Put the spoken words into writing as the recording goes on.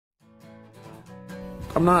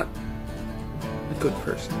I'm not a good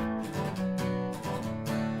person. I'm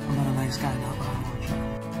not a nice guy, not by a long shot.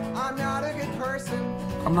 I'm not a good person.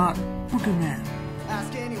 I'm not a good man.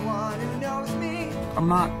 Ask anyone who knows me. I'm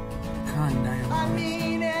not kind, I am. I'm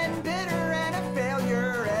mean and bitter and a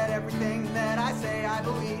failure at everything that I say I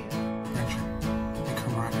believe. Friendship and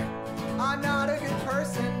camaraderie. I'm not a good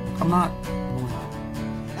person. I'm not loyal,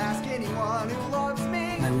 Ask anyone who loves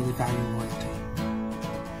me. and I really value loyalty.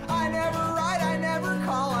 I never write, I never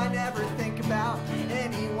call, I never think about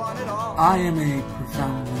anyone at all. I am a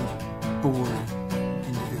profoundly bored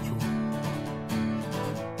individual.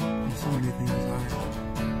 There's so many things I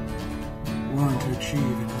want to achieve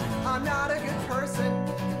in life. I'm not a good person.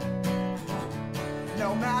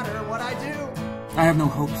 No matter what I do, I have no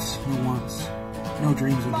hopes, no wants, no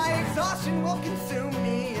dreams or my desires. exhaustion will consume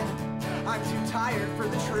me, and I'm too tired for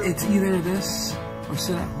the truth. It's either this or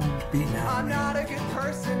sit at home beaten out, I'm not a good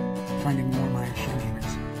person. finding more of my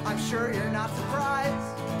shaminess. I'm sure you're not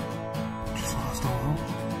surprised. Just lost all hope.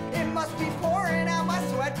 It must be pouring out my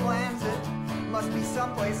sweat glands. It must be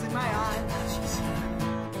someplace in my eyes. It's just sad.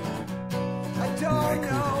 I I don't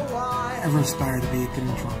could know why ever aspire to be getting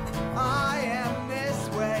drunk. I am this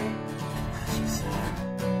way. It's just sad.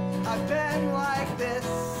 I've been like this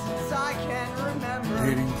since I can remember.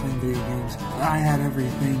 Dating, playing video games. I had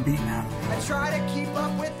everything beaten out of me. I try to keep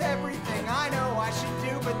up with everything I know I should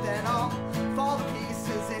do, but then I'll fall to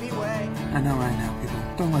pieces anyway. I know right now people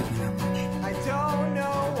don't like me that much. I don't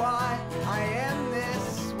know why I am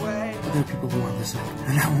this way. But there are people who are listening,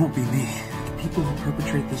 and that won't be me. The people who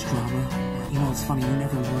perpetrate this drama, you know, it's funny, you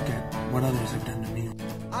never look at what others have done to me.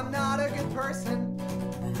 I'm not a good person,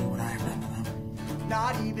 Only what I have done to them.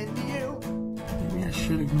 not even to you. Maybe I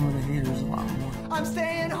should ignore the haters a lot more. I'm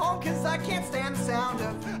staying home cause I can't stand the sound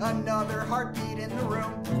of another heartbeat in the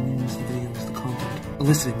room. The memes, the videos, the content,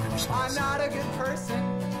 eliciting my I'm response. not a good person.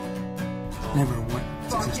 Never what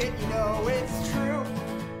Fuck existed. it, you know it's true.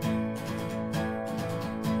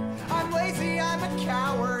 I'm lazy, I'm a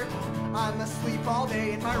coward. I'm asleep all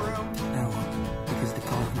day in my room. No, because the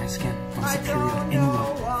color of my skin, I'm I superior to don't anyone.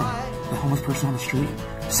 know why From the homeless person on the street,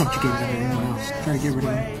 subjugated I over anyone am else. Try to get rid of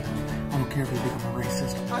this me. I don't care if you become a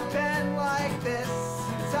racist. I've been like this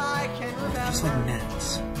since I can Just like remember.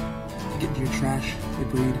 gnats. Get into your trash, they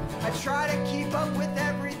breed, I try to keep up with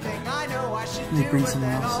everything I know I should and they do, bring but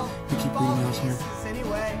someone then else. I'll You keep fall breeding to elsewhere. pieces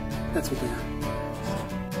anyway. That's what they are.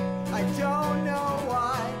 I don't know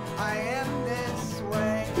why I am this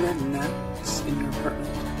way. You have gnats in your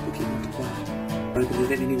apartment who keep you to play. I don't believe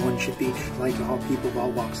that anyone should be like all people of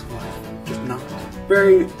all walks of life. Just not.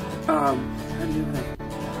 Very, how do you know?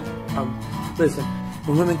 Listen,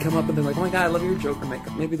 when women come up and they're like, oh my god, I love your Joker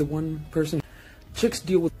makeup. Maybe the one person. Chicks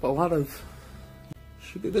deal with a lot of,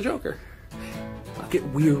 should be the Joker. I get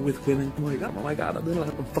weird with women. I'm like, oh my god,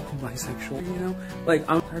 I'm fucking bisexual, you know? Like,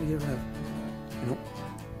 how do you ever have, you know?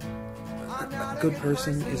 A good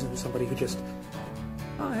person isn't somebody who just,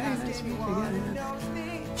 oh hey, nice to meet you,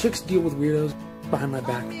 yeah. Chicks deal with weirdos behind my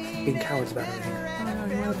back, being cowards about everything.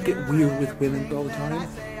 I get weird with women all the time,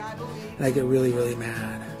 and I get really, really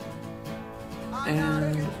mad.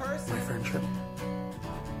 And my friendship.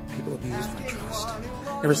 People abuse my trust.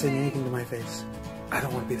 Never saying anything to my face. I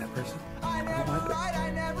don't want to be that person. I don't like it.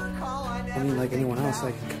 I mean, like anyone else,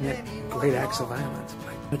 I can commit great acts of violence.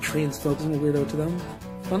 Like, a trans folk isn't a weirdo to them.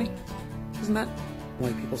 Funny? Isn't that?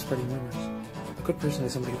 White people spreading rumors. A good person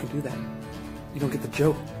is somebody who can do that. You don't get the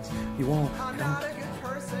joke. You all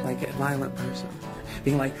don't like a violent person.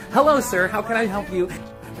 Being like, hello sir, how can I help you?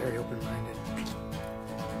 I'm very open-minded.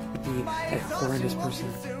 Be a horrendous person.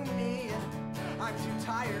 I'm too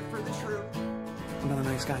tired for the truth. I'm not a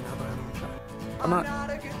nice guy now, but I don't try. I'm not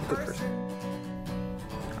a good person.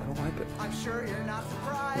 I don't like it. I'm sure you're not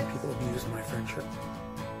surprised. When people abuse my friendship.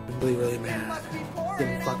 I'm really, really mad.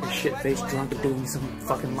 Getting fucking shit-faced drunk and doing some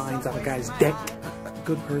fucking lines on a guy's dick. A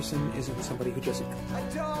good person isn't somebody who just... I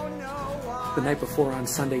don't know why. The night before on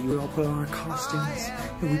Sunday, you all put on our costumes.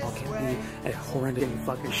 And we all can be a horrendous getting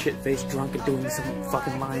fucking shit-faced drunk and doing some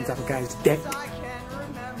fucking lines on a guy's dick. I can't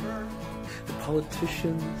remember. The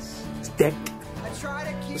politicians, it's dick. I try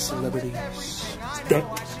to keep The celebrities, up with everything I it's know dick.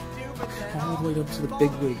 I should do, but then All the way I'll up to the fall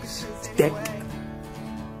big to wigs, pieces it's dick. anyway.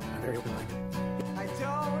 I'm very open-minded. I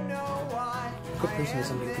don't know why. A good person is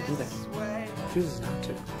somebody who can do that. this way. Chooses not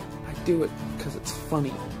to. I do it because it's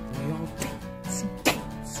funny. We all dance and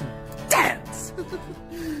dance and dance.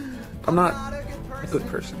 I'm not a good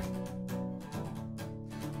person.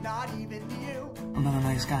 Not even to you. I'm not a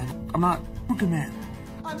nice guy. I'm not a good man.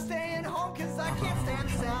 I'm staying home cause I can't stand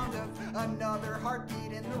the sound of another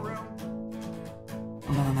heartbeat in the room.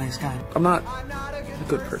 I'm not a nice guy. I'm not I'm not a a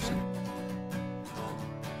good person.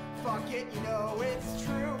 it, you know it's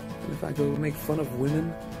true. And if I go make fun of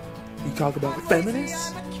women, you talk about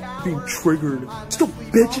feminists being triggered, still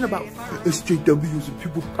bitching about SJWs and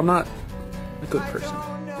people. I'm not a good person.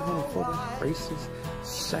 Homophobic, racist,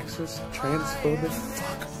 sexist, transphobic.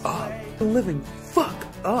 Fuck up. Living fuck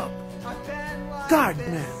up. God,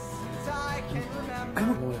 man. I'm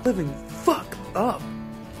a living fuck up.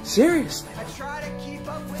 Seriously.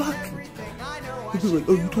 Fuck. People are like,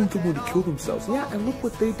 oh, you told someone to kill themselves. Yeah, and look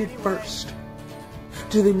what they did first.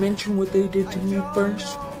 Do they mention what they did to me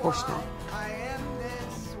first? Of course not.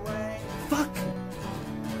 Fuck.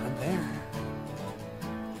 I'm there.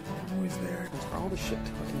 I'm always there. Because for all the shit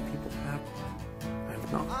talking people have,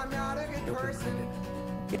 I'm not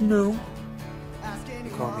open-minded. No.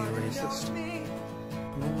 You call me a racist.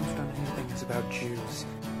 No one's done anything that's about Jews.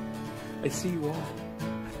 I see you all.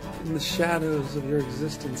 In the shadows of your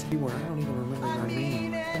existence, you were. I don't even remember your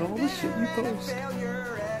name. And all the shit you post.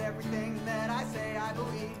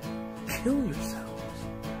 Kill yourselves.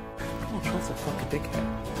 Donald Trump's a fucking dickhead.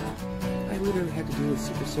 I literally had to deal with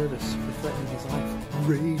Secret Service for threatening his life,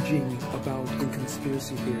 raging about the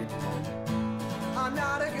conspiracy theory. I'm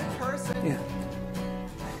not a good person. Yeah.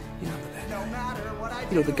 Yeah, but that guy.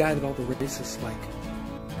 You know, the guy that all the racists like.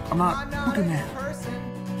 I'm not a man.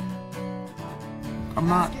 I'm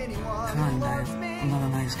not kind, I'm not a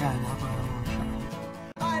nice guy.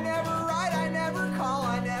 I never write, I never call,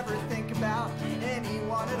 I never think about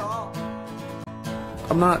anyone at all.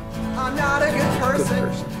 I'm not a good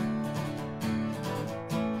person.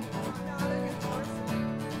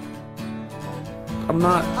 I'm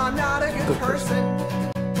not a good person.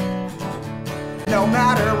 No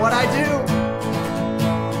matter what I do,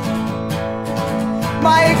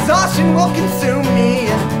 my exhaustion will consume me,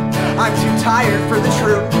 and I'm too tired for the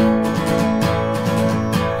truth.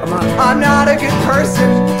 I'm not a good person.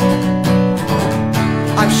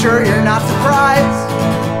 I'm sure you're not surprised.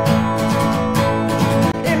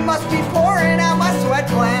 It must be pouring out my sweat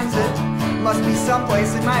glands. It must be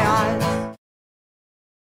someplace in my eyes.